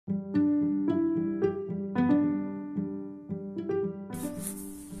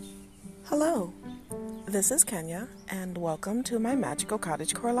Hello, this is Kenya, and welcome to my magical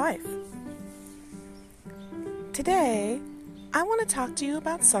cottagecore life. Today, I want to talk to you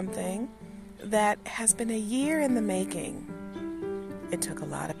about something that has been a year in the making. It took a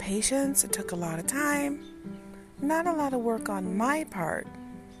lot of patience, it took a lot of time, not a lot of work on my part,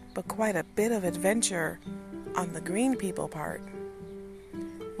 but quite a bit of adventure on the green people part.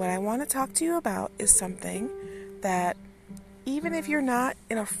 What I want to talk to you about is something that even if you're not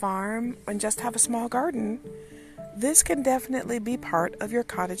in a farm and just have a small garden, this can definitely be part of your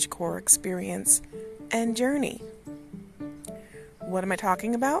cottagecore experience and journey. What am I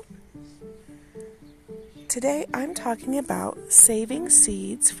talking about? Today I'm talking about saving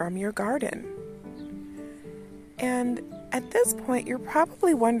seeds from your garden. And at this point you're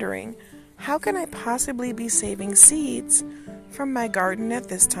probably wondering, how can I possibly be saving seeds from my garden at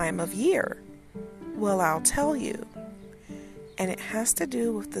this time of year? Well, I'll tell you. And it has to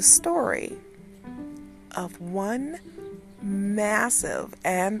do with the story of one massive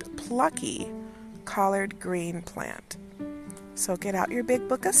and plucky collard green plant. So get out your big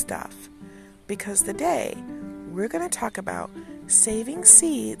book of stuff, because today we're going to talk about saving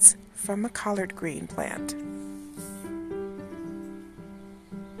seeds from a collard green plant.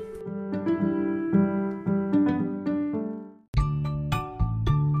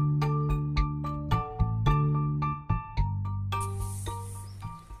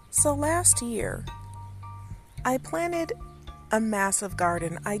 So last year, I planted a massive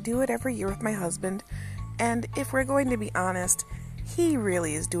garden. I do it every year with my husband, and if we're going to be honest, he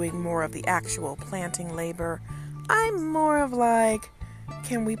really is doing more of the actual planting labor. I'm more of like,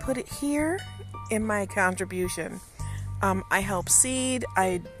 can we put it here in my contribution? I help seed,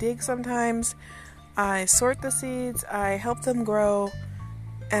 I dig sometimes, I sort the seeds, I help them grow,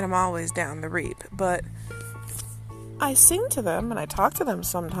 and I'm always down to reap. But I sing to them and I talk to them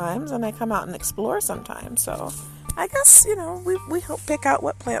sometimes, and I come out and explore sometimes. So I guess, we help pick out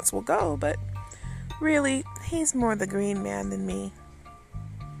what plants will go, but really, he's more the green man than me.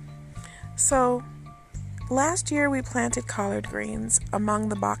 So last year we planted collard greens among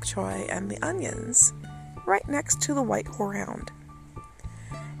the bok choy and the onions right next to the white horehound.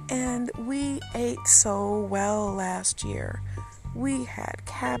 And we ate so well last year. We had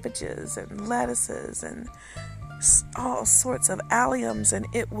cabbages and lettuces and all sorts of alliums, and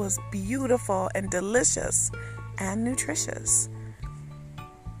it was beautiful and delicious and nutritious.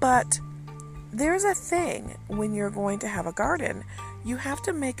 But there's a thing when you're going to have a garden. You have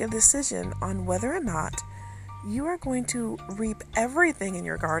to make a decision on whether or not you are going to reap everything in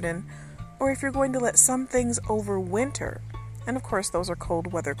your garden, or if you're going to let some things overwinter. And of course, those are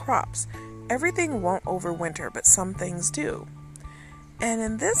cold weather crops. Everything won't overwinter, but some things do. And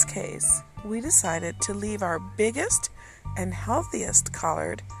in this case, we decided to leave our biggest and healthiest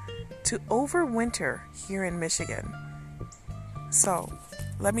collard to overwinter here in Michigan. So,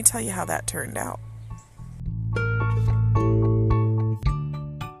 let me tell you how that turned out.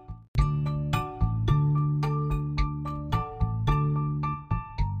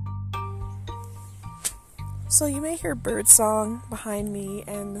 So you may hear birdsong behind me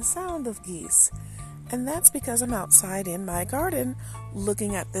and the sound of geese. And that's because I'm outside in my garden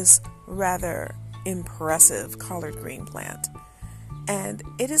looking at this rather impressive collard green plant. And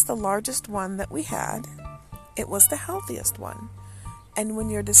it is the largest one that we had. It was the healthiest one. And when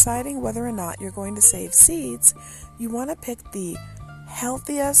you're deciding whether or not you're going to save seeds, you want to pick the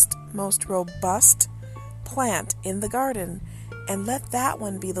healthiest, most robust plant in the garden and let that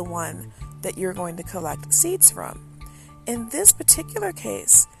one be the one that you're going to collect seeds from. In this particular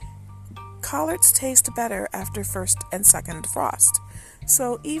case, collards taste better after first and second frost.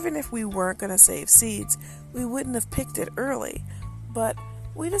 So even if we weren't going to save seeds, we wouldn't have picked it early. But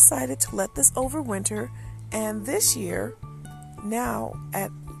we decided to let this overwinter, and this year, now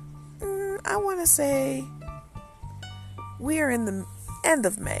at, I want to say, we are in the end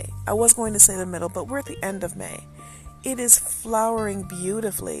of May. I was going to say the middle, but we're at the end of May. It is flowering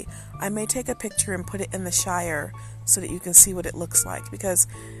beautifully. I may take a picture and put it in the Shire so that you can see what it looks like, because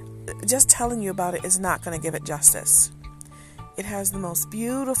just telling you about it is not going to give it justice. It has the most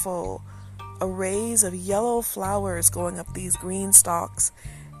beautiful arrays of yellow flowers going up these green stalks,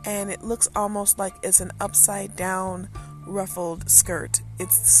 and it looks almost like it's an upside down ruffled skirt.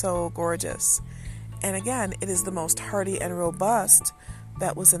 It's so gorgeous. And again, it is the most hardy and robust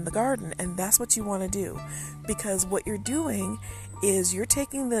that was in the garden, and that's what you want to do, because what you're doing is you're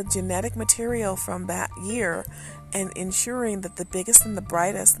taking the genetic material from that year and ensuring that the biggest and the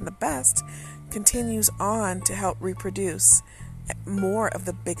brightest and the best continues on to help reproduce more of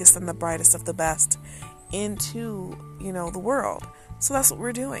the biggest and the brightest of the best into, the world. So that's what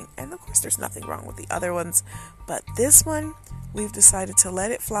we're doing. And of course, there's nothing wrong with the other ones. But this one, we've decided to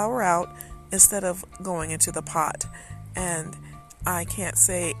let it flower out instead of going into the pot. And I can't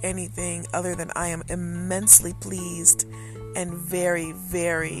say anything other than I am immensely pleased and very,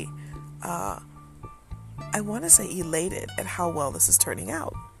 very, I want to say elated at how well this is turning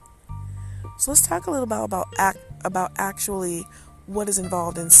out. So let's talk a little bit about actually what is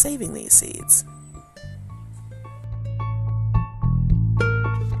involved in saving these seeds.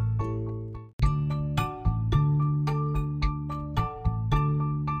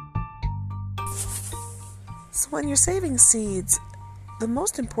 So when you're saving seeds, the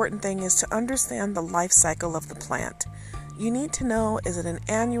most important thing is to understand the life cycle of the plant. You need to know, is it an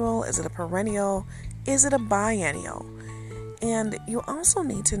annual, is it a perennial, is it a biennial? And you also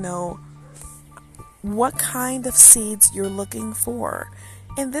need to know what kind of seeds you're looking for.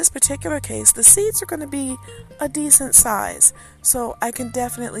 In this particular case, the seeds are going to be a decent size, so I can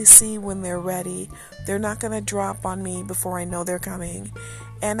definitely see when they're ready. They're not going to drop on me before I know they're coming,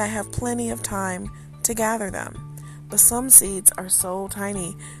 and I have plenty of time to gather them. But some seeds are so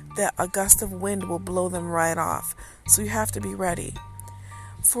tiny that a gust of wind will blow them right off, so you have to be ready.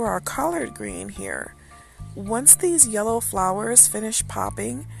 For our collard green here, once these yellow flowers finish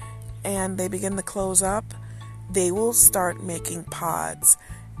popping and they begin to close up, they will start making pods,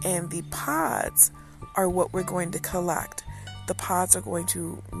 and the pods are what we're going to collect. The pods are going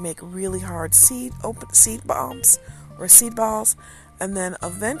to make really hard seed bombs or seed balls, and then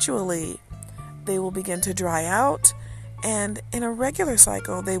eventually they will begin to dry out, and in a regular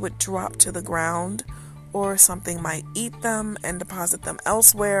cycle they would drop to the ground, or something might eat them and deposit them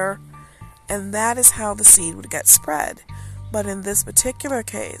elsewhere, and that is how the seed would get spread. But in this particular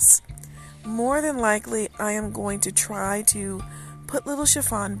case, more than likely I am going to try to put little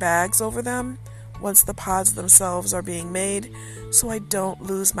chiffon bags over them once the pods themselves are being made, so I don't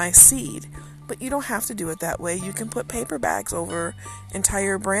lose my seed. But you don't have to do it that way. You can put paper bags over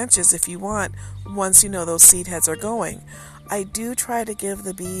entire branches if you want, once you know those seed heads are going. I do try to give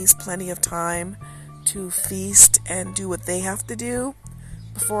the bees plenty of time to feast and do what they have to do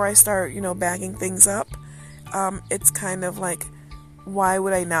before I start, bagging things up. It's kind of like, why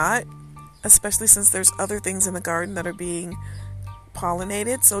would I not? Especially since there's other things in the garden that are being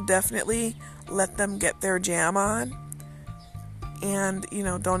pollinated. So definitely let them get their jam on. And,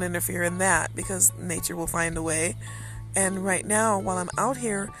 don't interfere in that, because nature will find a way. And right now, while I'm out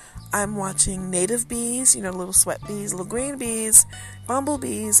here, I'm watching native bees, little sweat bees, little green bees,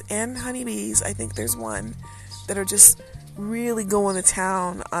 bumblebees, and honeybees. I think there's one that are just really going to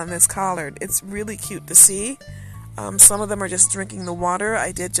town on this collard. It's really cute to see. Some of them are just drinking the water.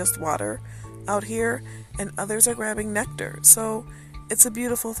 I did just water out here, and others are grabbing nectar. So it's a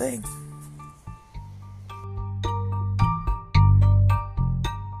beautiful thing.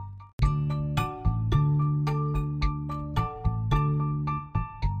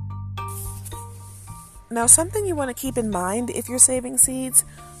 Now, something you want to keep in mind if you're saving seeds,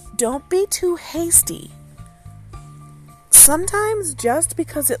 don't be too hasty. Sometimes just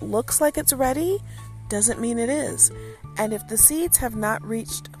because it looks like it's ready doesn't mean it is. And if the seeds have not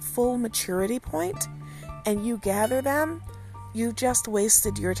reached full maturity point and you gather them, you just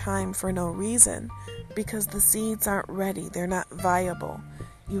wasted your time for no reason, because the seeds aren't ready. They're not viable.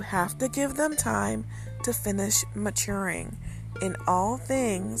 You have to give them time to finish maturing. In all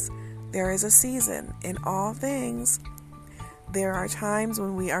things, there is a season. In all things, there are times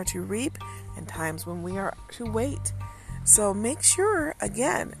when we are to reap and times when we are to wait. So make sure,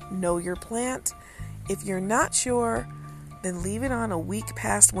 again, know your plant. If you're not sure, then leave it on a week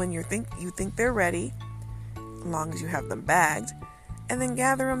past when you think they're ready, as long as you have them bagged, and then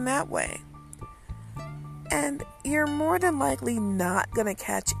gather them that way. And you're more than likely not going to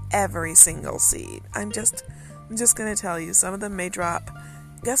catch every single seed. I'm just going to tell you, some of them may drop.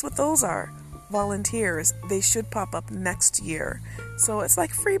 Guess what those are? Volunteers. They should pop up next year. So it's like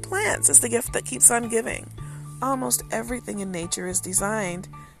free plants. It's the gift that keeps on giving. Almost everything in nature is designed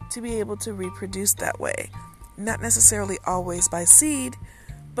to be able to reproduce that way. Not necessarily always by seed,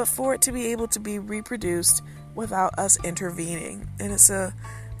 but for it to be able to be reproduced without us intervening. And it's a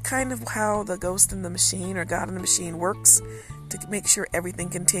kind of how the ghost in the machine or God in the machine works, to make sure everything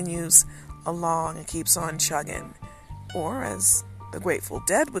continues along and keeps on chugging. Or as the Grateful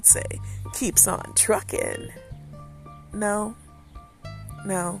Dead would say, keeps on trucking. No?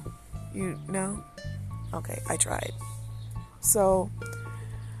 Okay, I tried. So,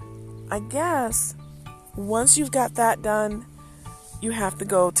 I guess once you've got that done, you have to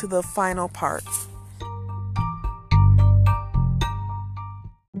go to the final part.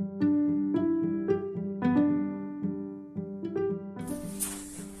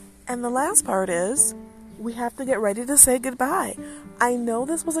 And the last part is we have to get ready to say goodbye. I know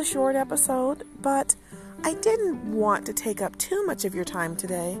this was a short episode, but I didn't want to take up too much of your time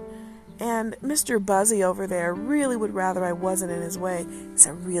today. And Mr. Buzzy over there really would rather I wasn't in his way. It's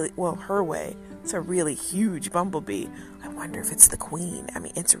a really, well, her way. It's a really huge bumblebee. I wonder if it's the queen. I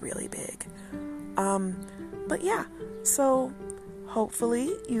mean, it's really big. But yeah, so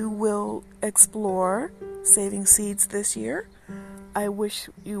hopefully you will explore saving seeds this year. I wish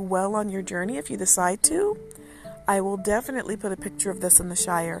you well on your journey if you decide to. I will definitely put a picture of this in the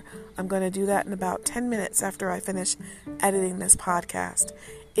Shire. I'm going to do that in about 10 minutes after I finish editing this podcast.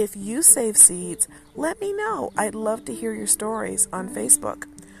 If you save seeds, let me know. I'd love to hear your stories on Facebook.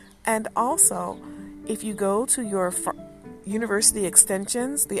 And also, if you go to your university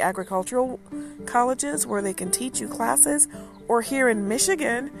extensions, the agricultural colleges where they can teach you classes, or here in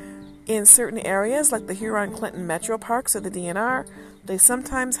Michigan, in certain areas like the Huron-Clinton Metro Parks or the DNR, they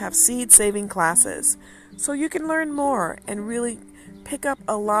sometimes have seed-saving classes. So you can learn more and really pick up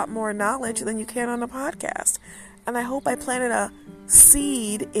a lot more knowledge than you can on a podcast. And I hope I planted a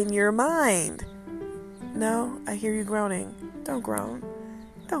seed in your mind. No, I hear you groaning. Don't groan.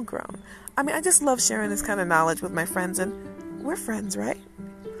 Don't groan. I mean, I just love sharing this kind of knowledge with my friends, and we're friends, right?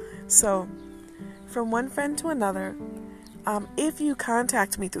 So, from one friend to another, if you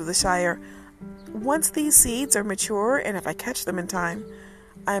contact me through the Shire, once these seeds are mature, and if I catch them in time,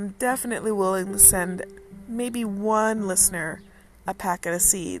 I'm definitely willing to send maybe one listener a packet of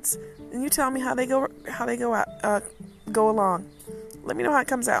seeds. And you tell me how they go along. Let me know how it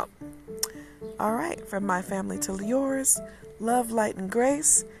comes out. All right, from my family to yours, love, light, and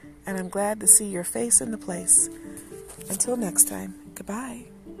grace, and I'm glad to see your face in the place. Until next time, goodbye.